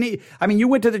Bible. You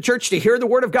went to the church to hear the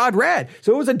word of God read.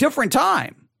 So it was a different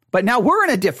time, but now we're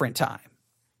in a different time.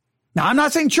 Now, I'm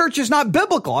not saying church is not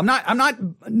biblical. I'm not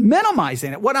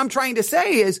minimizing it. What I'm trying to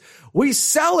say is we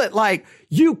sell it like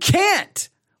you can't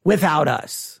without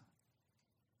us.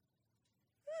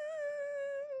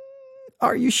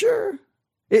 Are you sure?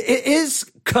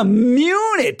 Is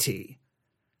community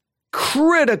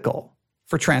critical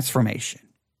for transformation?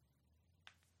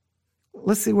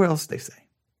 Let's see what else they say.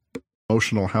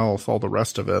 Emotional health, all the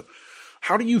rest of it.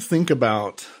 How do you think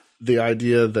about the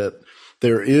idea that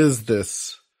there is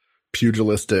this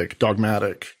pugilistic,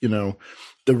 dogmatic, the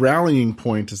rallying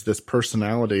point is this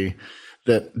personality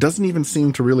that doesn't even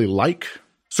seem to really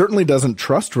certainly doesn't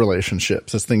trust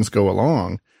relationships as things go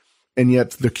along. And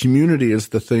yet the community is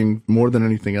the thing more than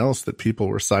anything else that people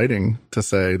were citing to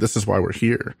say, this is why we're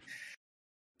here.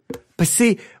 But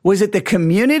see, was it the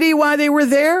community why they were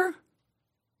there?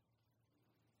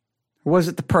 Or was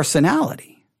it the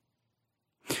personality?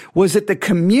 Was it the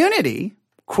community,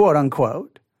 quote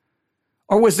unquote?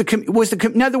 Or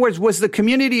in other words, was the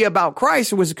community about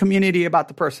Christ or was the community about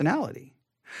the personality?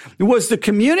 Was the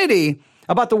community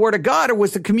about the word of God, or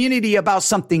was the community about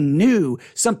something new,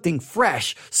 something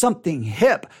fresh, something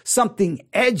hip, something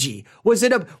edgy? Was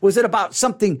it about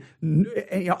something,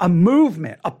 a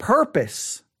movement, a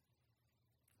purpose?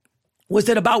 Was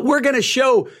it about, we're going to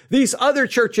show these other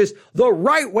churches the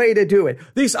right way to do it?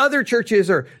 These other churches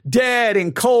are dead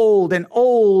and cold and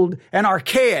old and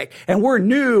archaic, and we're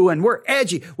new and we're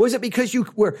edgy. Was it because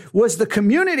was the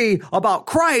community about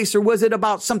Christ, or was it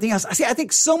about something else? See, I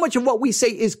think so much of what we say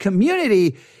is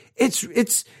community. It's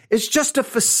just a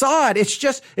facade. It's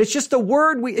just the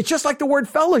word. It's just like the word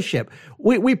fellowship.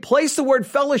 We place the word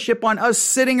fellowship on us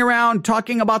sitting around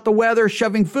talking about the weather,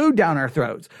 shoving food down our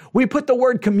throats. We put the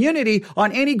word community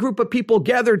on any group of people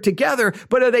gathered together,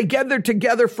 but are they gathered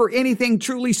together for anything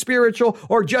truly spiritual,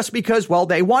 or just because, well,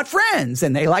 they want friends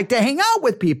and they like to hang out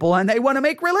with people and they want to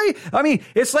make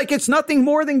it's like it's nothing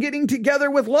more than getting together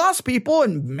with lost people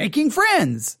and making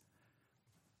friends.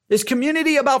 Is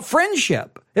community about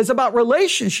friendship? Is it about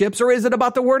relationships, or is it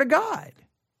about the word of God?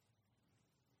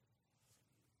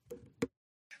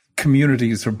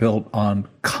 Communities are built on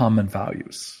common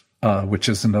values, which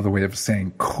is another way of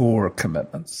saying core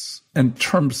commitments. In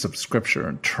terms of scripture,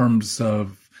 in terms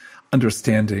of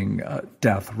understanding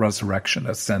death, resurrection,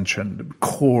 ascension,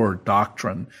 core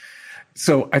doctrine.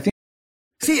 So I think.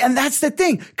 See, and that's the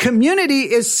thing. Community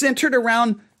is centered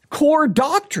around core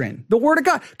doctrine, the word of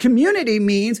God. Community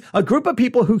means a group of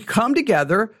people who come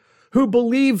together, who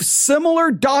believe similar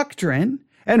doctrine,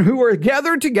 and who are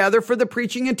gathered together for the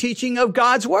preaching and teaching of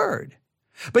God's word.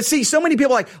 But see, so many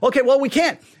people are like, okay, well, we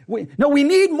can't. We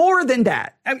need more than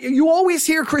that. I mean, you always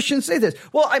hear Christians say this.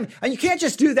 Well, and you can't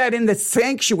just do that in the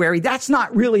sanctuary. That's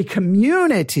not really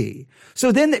community.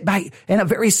 So then in a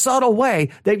very subtle way,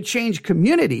 they've changed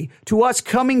community to us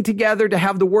coming together to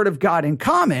have the word of God in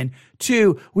common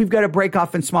to we've got to break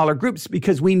off in smaller groups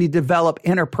because we need to develop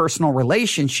interpersonal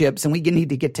relationships and we need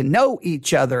to get to know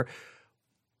each other.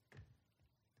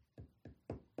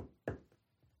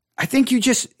 I think you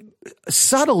just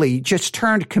subtly just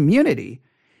turned community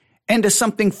into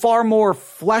something far more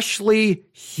fleshly,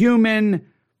 human,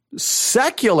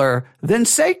 secular than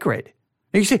sacred.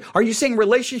 And you say, are you saying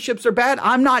relationships are bad?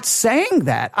 I'm not saying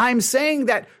that. I'm saying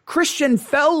that Christian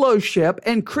fellowship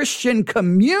and Christian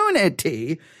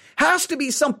community has to be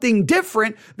something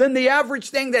different than the average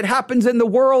thing that happens in the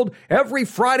world every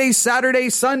Friday, Saturday,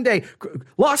 Sunday.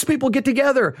 Lost people get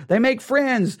together. They make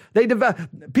friends.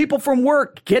 People from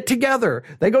work get together.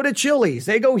 They go to Chili's.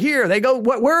 They go here. They go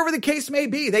wherever the case may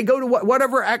be. They go to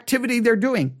whatever activity they're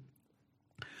doing.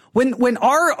 When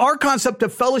our concept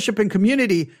of fellowship and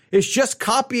community is just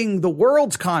copying the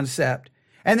world's concept,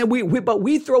 and then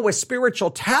we throw a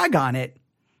spiritual tag on it,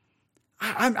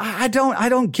 I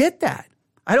don't get that.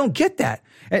 I don't get that.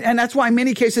 And that's why in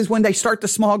many cases, when they start the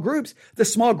small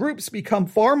groups become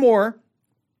far more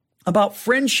about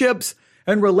friendships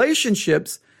and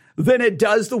relationships than it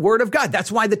does the word of God.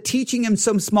 That's why the teaching in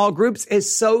some small groups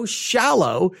is so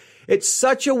shallow. It's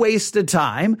such a waste of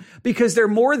time because they're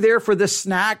more there for the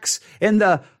snacks and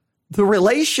the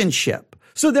relationship.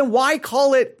 So then why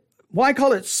call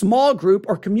it small group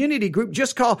or community group?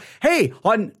 Just call, hey,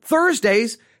 on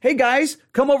Thursdays, hey guys,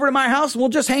 come over to my house and we'll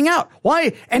just hang out.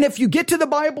 Why? And if you get to the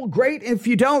Bible, great. If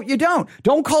you don't, you don't.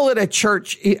 Don't call it a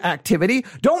church activity.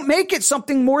 Don't make it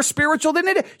something more spiritual than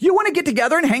it is. You want to get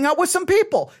together and hang out with some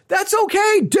people. That's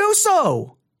okay. Do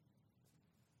so.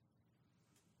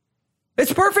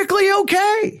 It's perfectly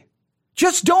okay.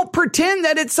 Just don't pretend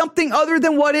that it's something other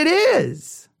than what it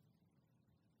is.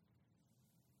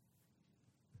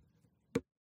 I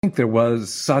think there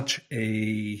was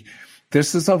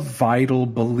this is a vital,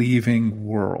 believing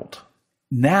world.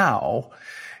 Now,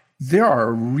 there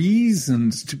are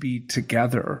reasons to be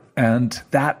together, and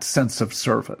that sense of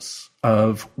service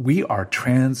of we are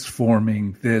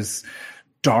transforming this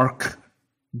dark,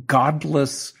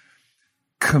 godless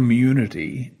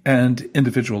community and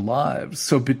individual lives.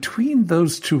 So between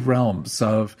those two realms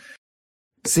of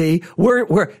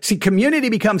community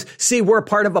becomes, we're a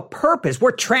part of a purpose.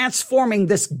 We're transforming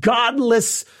this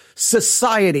godless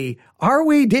society. Are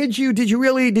we? Did you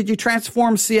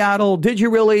transform Seattle? Did you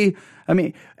really? I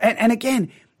mean, and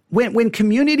again, when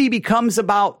community becomes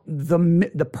about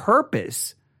the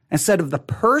purpose instead of the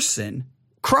person,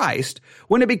 Christ,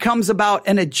 when it becomes about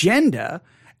an agenda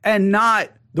and not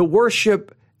the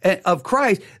worship of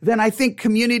Christ, then I think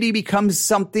community becomes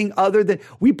something other than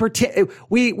we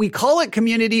call it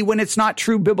community when it's not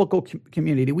true biblical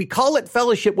community. We call it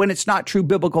fellowship when it's not true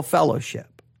biblical fellowship.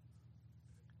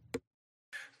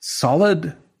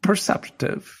 Solid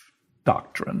perceptive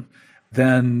doctrine,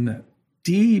 then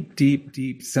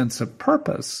deep sense of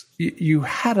purpose. You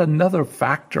had another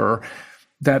factor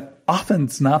that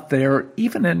often's not there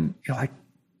even in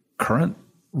current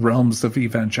realms of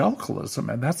evangelicalism,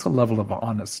 and that's a level of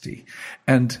honesty.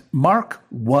 And Mark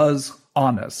was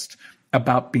honest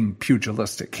about being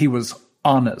pugilistic. He was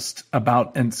honest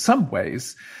about, in some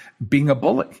ways, being a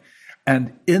bully.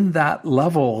 And in that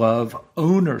level of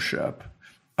ownership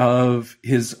of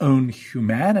his own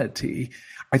humanity,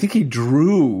 I think he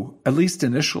drew, at least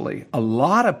initially, a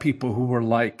lot of people who were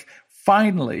like,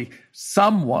 finally,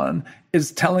 someone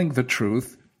is telling the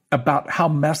truth about how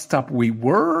messed up we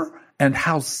were and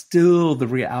how still the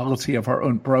reality of our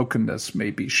own brokenness may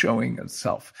be showing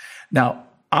itself. Now,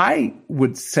 I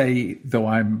would say, though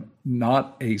I'm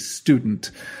not a student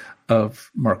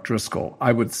of Mark Driscoll,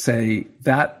 I would say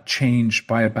that changed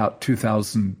by about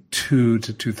 2002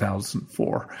 to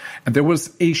 2004. And there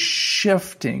was a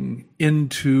shifting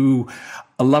into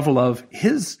a level of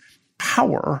his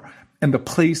power and the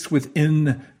place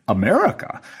within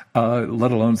America,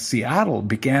 let alone Seattle,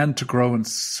 began to grow in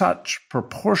such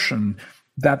proportion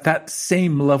that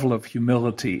same level of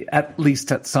humility, at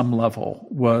least at some level,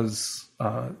 was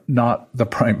not the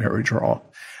primary draw.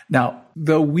 Now,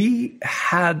 though we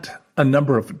had a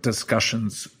number of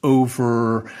discussions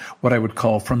over what I would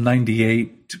call from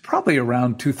 98 to probably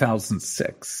around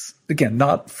 2006, again,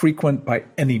 not frequent by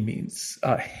any means,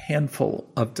 a handful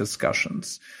of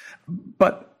discussions.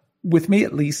 But with me,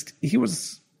 at least, he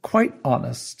was quite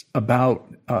honest about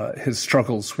his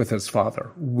struggles with his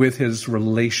father, with his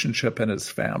relationship and his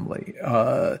family.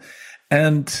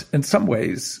 And in some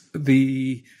ways,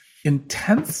 the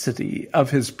intensity of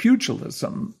his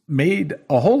pugilism made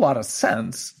a whole lot of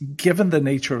sense given the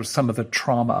nature of some of the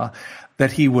trauma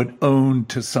that he would own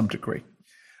to some degree.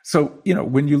 So,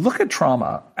 when you look at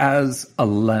trauma as a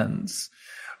lens,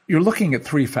 you're looking at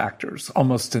three factors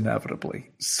almost inevitably.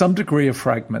 Some degree of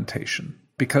fragmentation,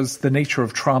 because the nature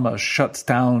of trauma shuts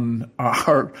down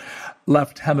our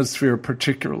left hemisphere,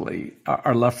 particularly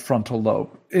our left frontal lobe,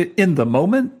 in the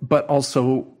moment, but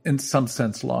also in some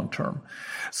sense long-term.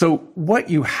 So what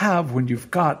you have when you've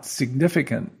got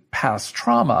significant past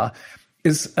trauma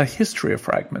is a history of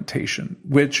fragmentation,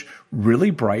 which really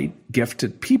bright,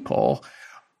 gifted people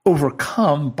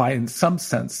overcome by, in some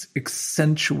sense,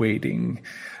 accentuating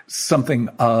something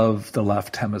of the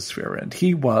left hemisphere. And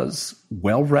he was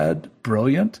well-read,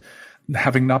 brilliant.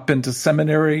 Having not been to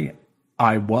seminary,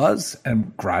 I was,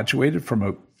 and graduated from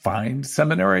a fine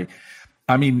seminary.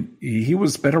 I mean, he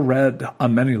was better read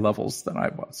on many levels than I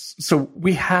was. So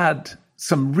we had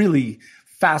some really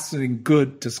fascinating,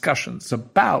 good discussions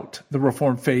about the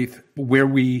Reformed faith, where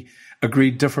we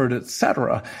agreed, differed,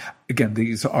 etc. Again,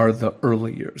 these are the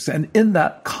early years. And in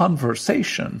that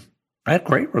conversation, I had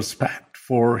great respect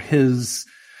for his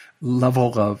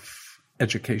level of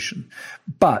education.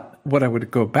 But what I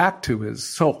would go back to is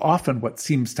so often what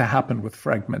seems to happen with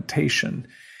fragmentation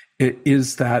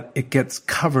is that it gets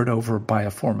covered over by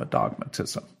a form of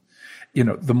dogmatism.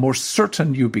 The more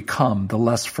certain you become, the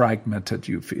less fragmented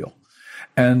you feel.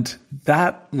 And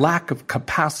that lack of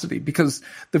capacity, because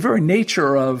the very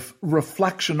nature of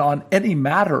reflection on any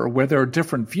matter where there are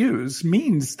different views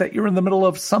means that you're in the middle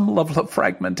of some level of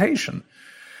fragmentation.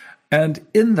 And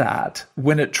in that,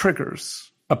 when it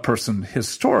triggers a person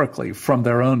historically from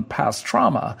their own past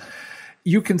trauma,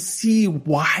 you can see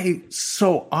why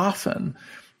so often,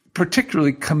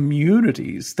 particularly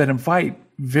communities that invite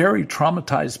very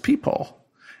traumatized people,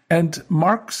 and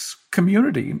Mark's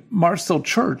community, Mars Hill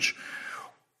Church,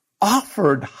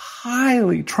 offered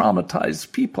highly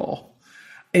traumatized people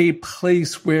a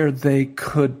place where they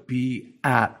could be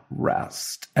at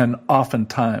rest. And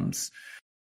oftentimes,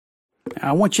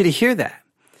 I want you to hear that.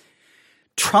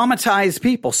 Traumatized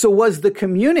people. So was the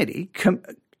community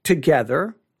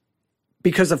together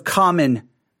because of common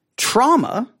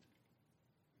trauma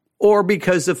or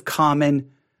because of common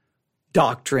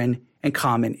doctrine and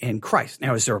common in Christ?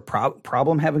 Now, is there a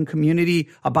problem having community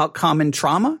about common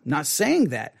trauma? Not saying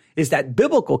that. Is that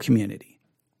biblical community?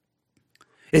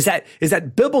 Is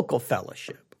that biblical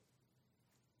fellowship?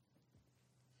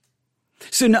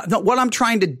 So what I'm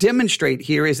trying to demonstrate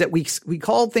here is that we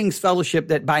call things fellowship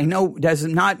that does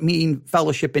not mean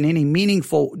fellowship in any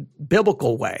meaningful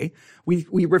biblical way. We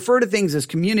refer to things as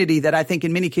community that I think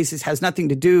in many cases has nothing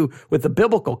to do with the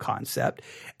biblical concept.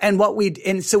 And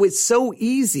so it's so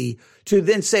easy to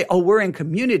then say, oh, we're in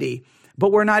community,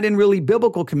 but we're not in really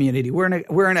biblical community.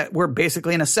 We're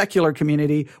basically in a secular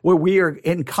community where we are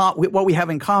what we have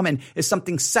in common is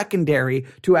something secondary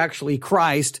to actually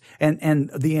Christ and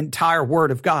the entire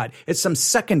Word of God. It's some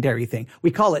secondary thing.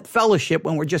 We call it fellowship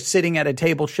when we're just sitting at a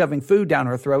table shoving food down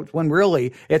our throats, when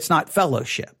really it's not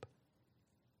fellowship.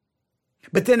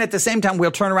 But then at the same time,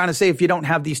 we'll turn around and say, if you don't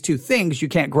have these two things, you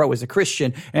can't grow as a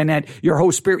Christian, and that your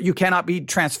whole spirit, you cannot be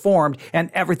transformed, and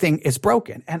everything is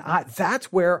broken. And that's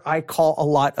where I call a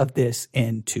lot of this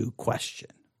into question.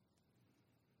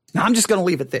 Now, I'm just going to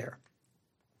leave it there.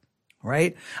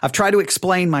 Right? I've tried to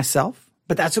explain myself,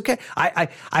 but that's okay. I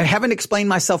haven't explained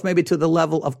myself maybe to the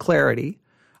level of clarity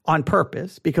on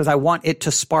purpose because I want it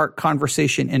to spark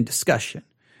conversation and discussion.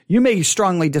 You may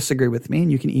strongly disagree with me,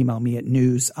 and you can email me at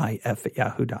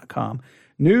newsif@yahoo.com.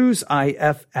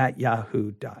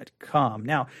 newsif@yahoo.com.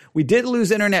 Now, we did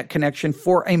lose internet connection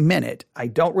for a minute. I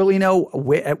don't really know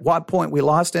at what point we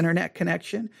lost internet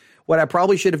connection. What I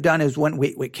probably should have done is when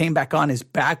we came back on is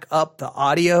back up the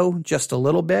audio just a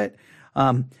little bit.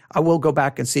 I will go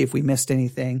back and see if we missed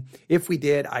anything. If we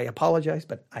did, I apologize,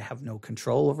 but I have no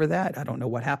control over that. I don't know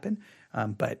what happened,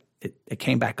 but it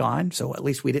came back on, so at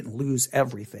least we didn't lose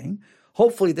everything.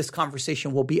 Hopefully this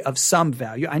conversation will be of some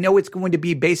value. I know it's going to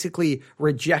be basically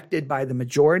rejected by the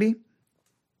majority,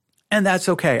 and that's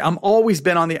okay. I've always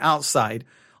been on the outside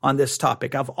on this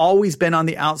topic. I've always been on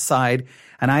the outside,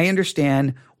 and I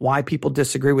understand why people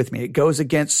disagree with me. It goes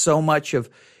against so much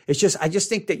of I just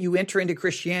think that you enter into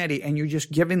Christianity and you're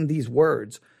just given these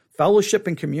words, fellowship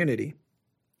and community.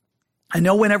 And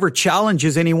no one ever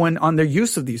challenges anyone on their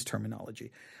use of these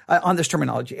terminology. on this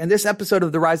terminology. And this episode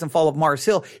of The Rise and Fall of Mars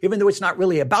Hill, even though it's not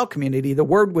really about community, the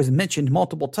word was mentioned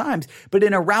multiple times, but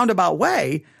in a roundabout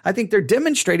way, I think they're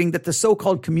demonstrating that the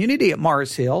so-called community at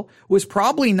Mars Hill was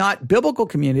probably not biblical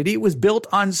community. It was built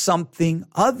on something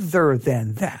other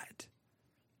than that.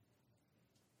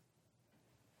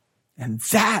 And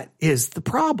that is the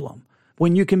problem.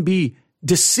 When you can be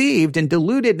deceived and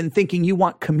deluded in thinking you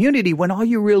want community when all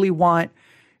you really want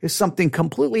is something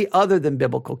completely other than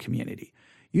biblical community.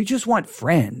 You just want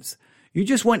friends. You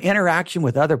just want interaction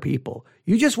with other people.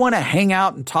 You just want to hang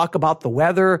out and talk about the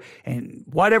weather and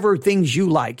whatever things you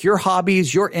like, your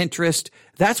hobbies, your interest.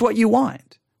 That's what you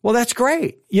want. Well, that's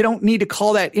great. You don't need to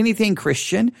call that anything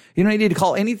Christian. You don't need to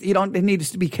call anything. You don't need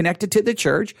to be connected to the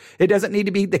church. It doesn't need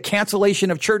to be the cancellation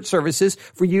of church services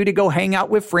for you to go hang out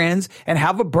with friends and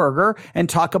have a burger and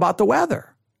talk about the weather.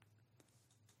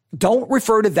 Don't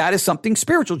refer to that as something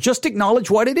spiritual. Just acknowledge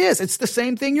what it is. It's the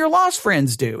same thing your lost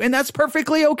friends do, and that's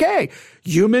perfectly okay.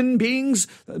 Human beings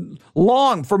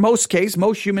for most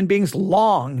human beings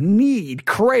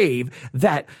crave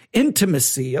that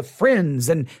intimacy of friends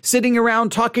and sitting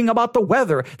around talking about the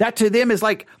weather. That to them is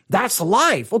like, that's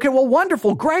life. Okay, well,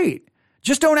 wonderful, great.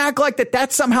 Just don't act like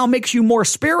that somehow makes you more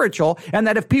spiritual, and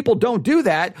that if people don't do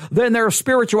that, then their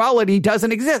spirituality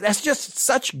doesn't exist. That's just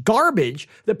such garbage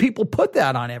that people put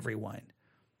that on everyone.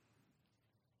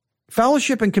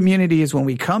 Fellowship and community is when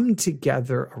we come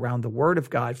together around the Word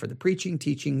of God for the preaching,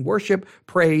 teaching, worship,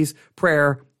 praise,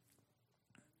 prayer,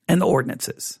 and the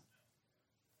ordinances.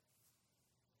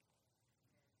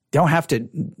 Don't have to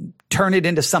turn it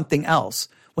into something else,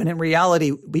 when in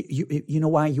reality, you know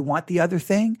why you want the other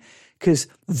thing? Because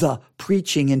the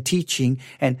preaching and teaching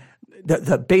and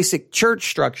the basic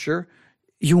church structure,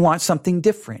 you want something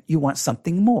different. You want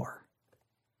something more.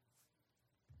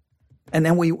 And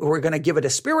then we're going to give it a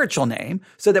spiritual name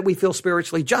so that we feel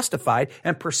spiritually justified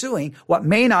and pursuing what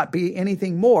may not be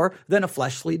anything more than a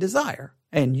fleshly desire.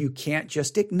 And you can't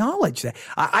just acknowledge that.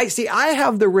 I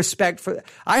have respect for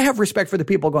the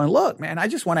people going, look, man, I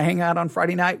just want to hang out on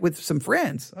Friday night with some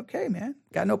friends. Okay, man,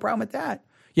 got no problem with that.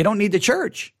 You don't need the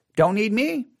church. Don't need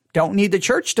me. Don't need the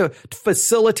church to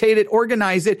facilitate it,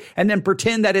 organize it, and then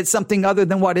pretend that it's something other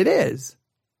than what it is.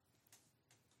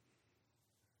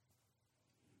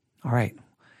 All right.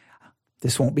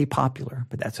 This won't be popular,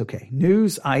 but that's okay.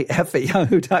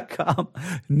 newsif@yahoo.com.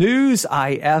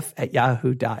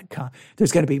 newsif@yahoo.com.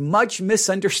 There's going to be much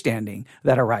misunderstanding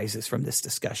that arises from this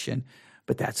discussion,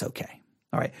 but that's okay.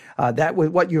 All right.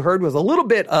 What you heard was a little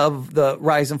bit of the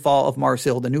Rise and Fall of Mars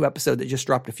Hill, the new episode that just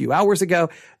dropped a few hours ago.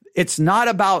 It's not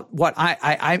about what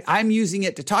I'm using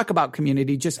it to talk about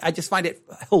community. I just find it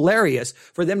hilarious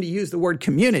for them to use the word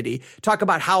community, talk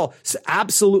about how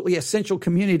absolutely essential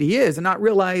community is, and not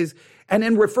realize, and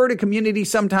then refer to community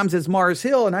sometimes as Mars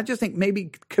Hill. And I just think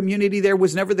maybe community there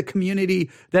was never the community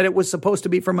that it was supposed to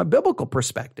be from a biblical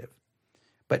perspective.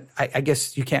 But I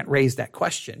guess you can't raise that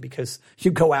question because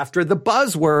you go after the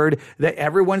buzzword that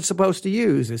everyone's supposed to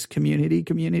use is community,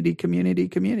 community, community,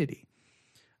 community.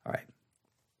 All right.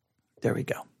 There we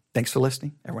go. Thanks for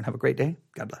listening. Everyone have a great day.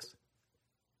 God bless.